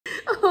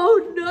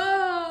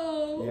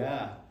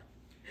Yeah.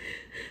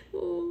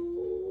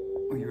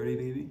 Oh. Are you ready,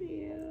 baby?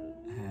 Yeah.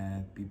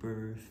 Happy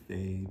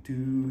birthday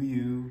to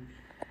you.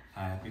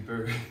 Happy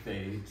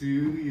birthday to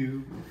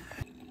you.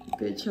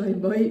 Bitch, I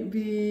might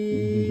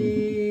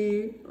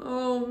be.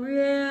 Oh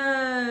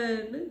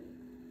man.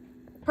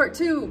 Part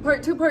two.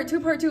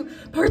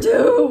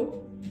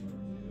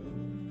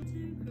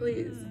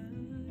 Please.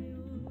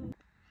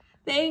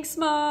 Thanks,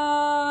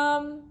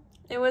 Mom.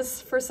 It was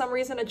for some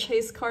reason a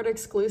Chase card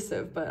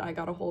exclusive, but I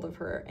got a hold of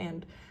her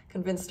and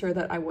convinced her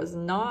that I was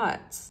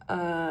not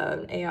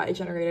an AI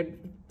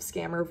generated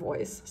scammer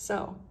voice.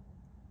 So,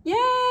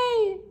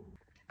 yay!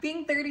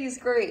 Being 30 is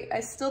great.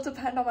 I still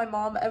depend on my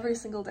mom every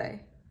single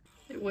day.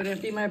 It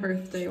wouldn't be my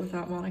birthday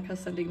without Monica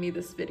sending me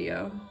this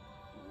video.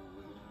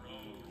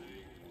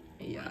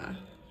 Yeah.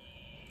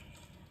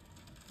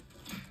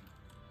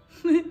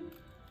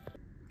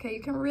 Okay,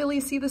 you can really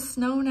see the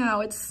snow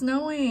now. It's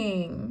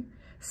snowing.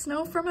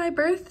 Snow for my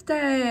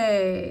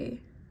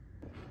birthday.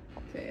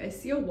 Okay, I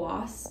see a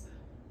wasp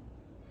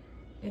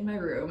in my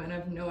room and I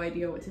have no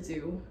idea what to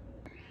do.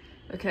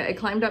 Okay, I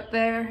climbed up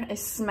there, I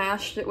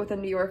smashed it with a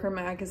New Yorker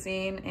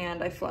magazine,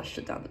 and I flushed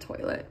it down the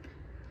toilet.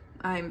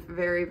 I'm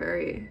very,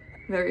 very,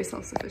 very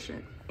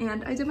self-sufficient,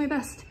 and I did my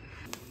best.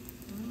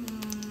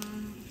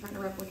 Trying to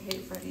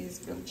replicate Freddy's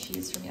grilled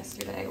cheese from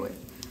yesterday with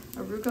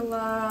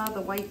arugula,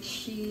 the white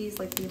cheese,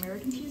 like the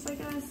American cheese, I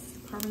guess,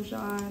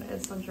 Parmesan,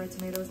 and sun-dried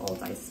tomatoes all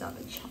diced up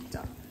and chopped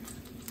up.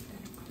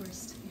 And of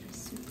course, tomato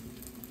soup.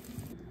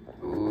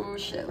 Ooh,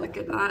 shit, look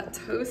at that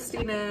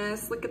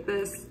toastiness. Look at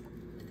this.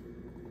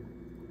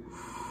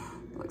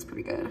 That looks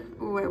pretty good.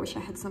 Ooh, I wish I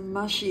had some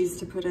mushies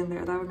to put in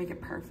there. That would make it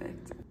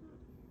perfect.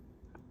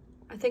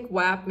 I think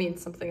WAP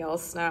means something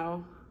else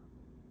now.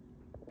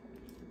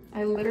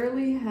 I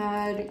literally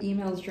had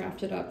emails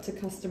drafted up to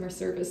customer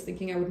service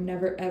thinking I would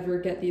never ever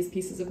get these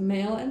pieces of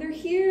mail, and they're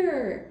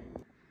here!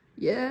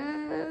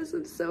 Yes,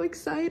 I'm so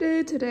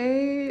excited.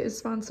 Today is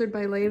sponsored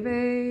by Leve,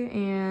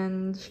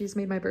 and she's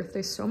made my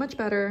birthday so much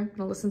better. I'm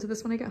gonna listen to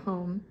this when I get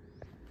home.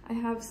 I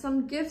have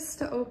some gifts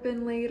to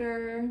open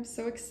later. I'm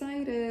so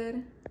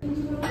excited.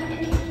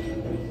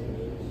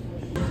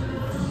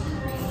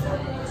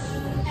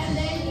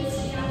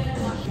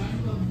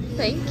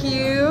 Thank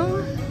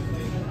you.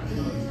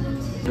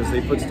 Because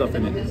they put stuff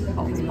in it.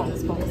 Balls.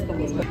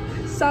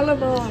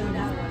 Salomon.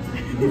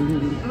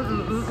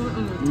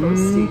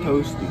 Toasty.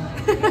 Toasty.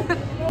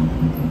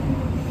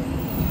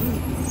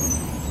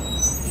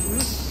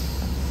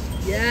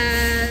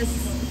 Yes.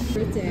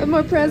 And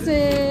more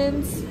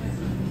presents.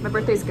 My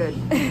birthday's good.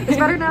 It's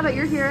better now that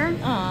you're here.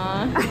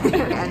 Aww.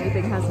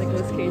 Anything has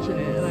Nicolas Cage in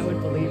it, and I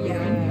would believe you.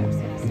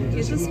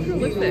 He's just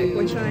prolific,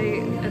 which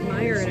I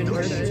admire in an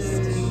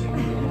artist.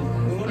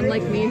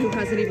 Unlike me, who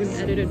hasn't even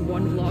edited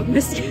one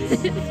Vlogmas yet.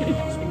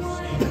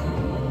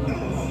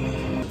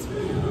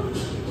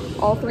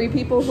 All three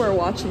people who are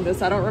watching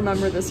this, I don't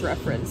remember this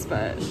reference,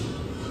 but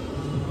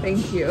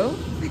thank you.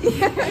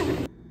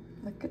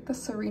 Look at the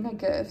Serena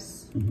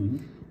gifts.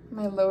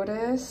 My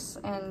Lotus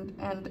and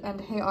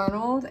Hey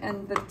Arnold,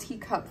 and the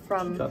teacup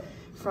from that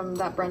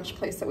brunch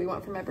place that we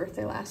went for my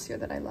birthday last year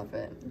that I love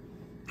it.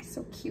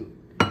 So cute.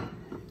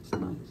 It's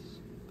nice.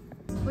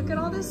 Look at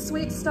all this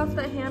sweet stuff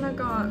that Hannah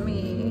got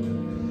me.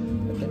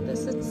 Look at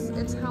this,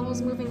 it's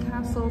Howl's Moving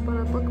Castle, but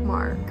a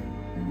bookmark.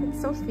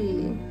 It's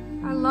Sophie.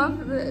 I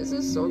love this,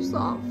 it's so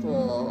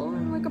thoughtful.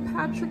 And like a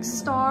Patrick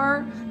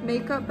Star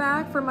makeup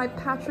bag for my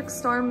Patrick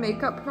Star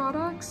makeup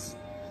products.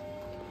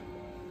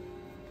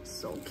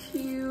 So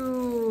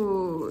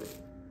cute.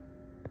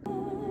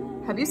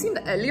 Have you seen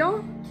the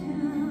Elio?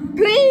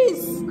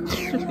 Please!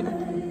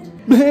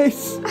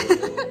 Nice!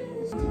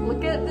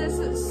 Look at this,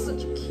 it's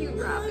such a cute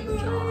wrapping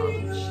job.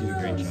 She did a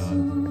great job.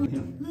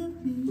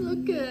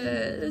 Look at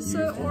it, it's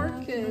an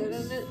orchid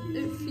and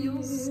it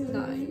feels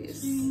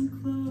nice.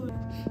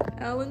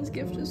 Alan's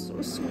gift is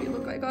so sweet.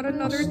 Look, I got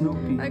another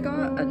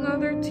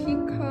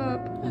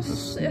teacup.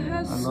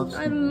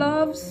 I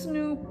love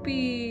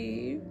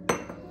Snoopy.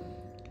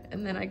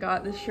 And then I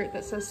got this shirt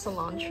that says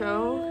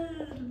cilantro,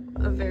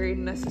 a very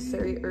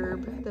necessary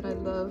herb that I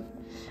love.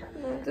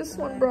 And this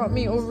one brought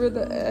me over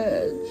the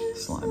edge.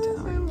 Slime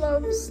Town. I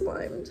love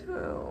Slime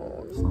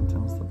Town. Slime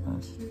Town's the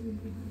best.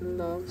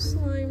 Love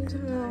Slime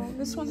Town.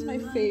 This one's my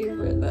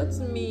favorite. That's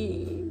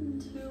me.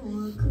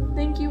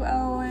 Thank you,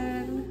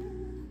 Ellen.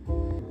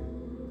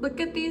 Look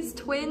at these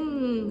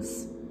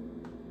twins.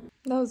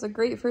 That was a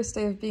great first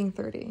day of being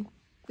 30.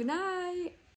 Good night.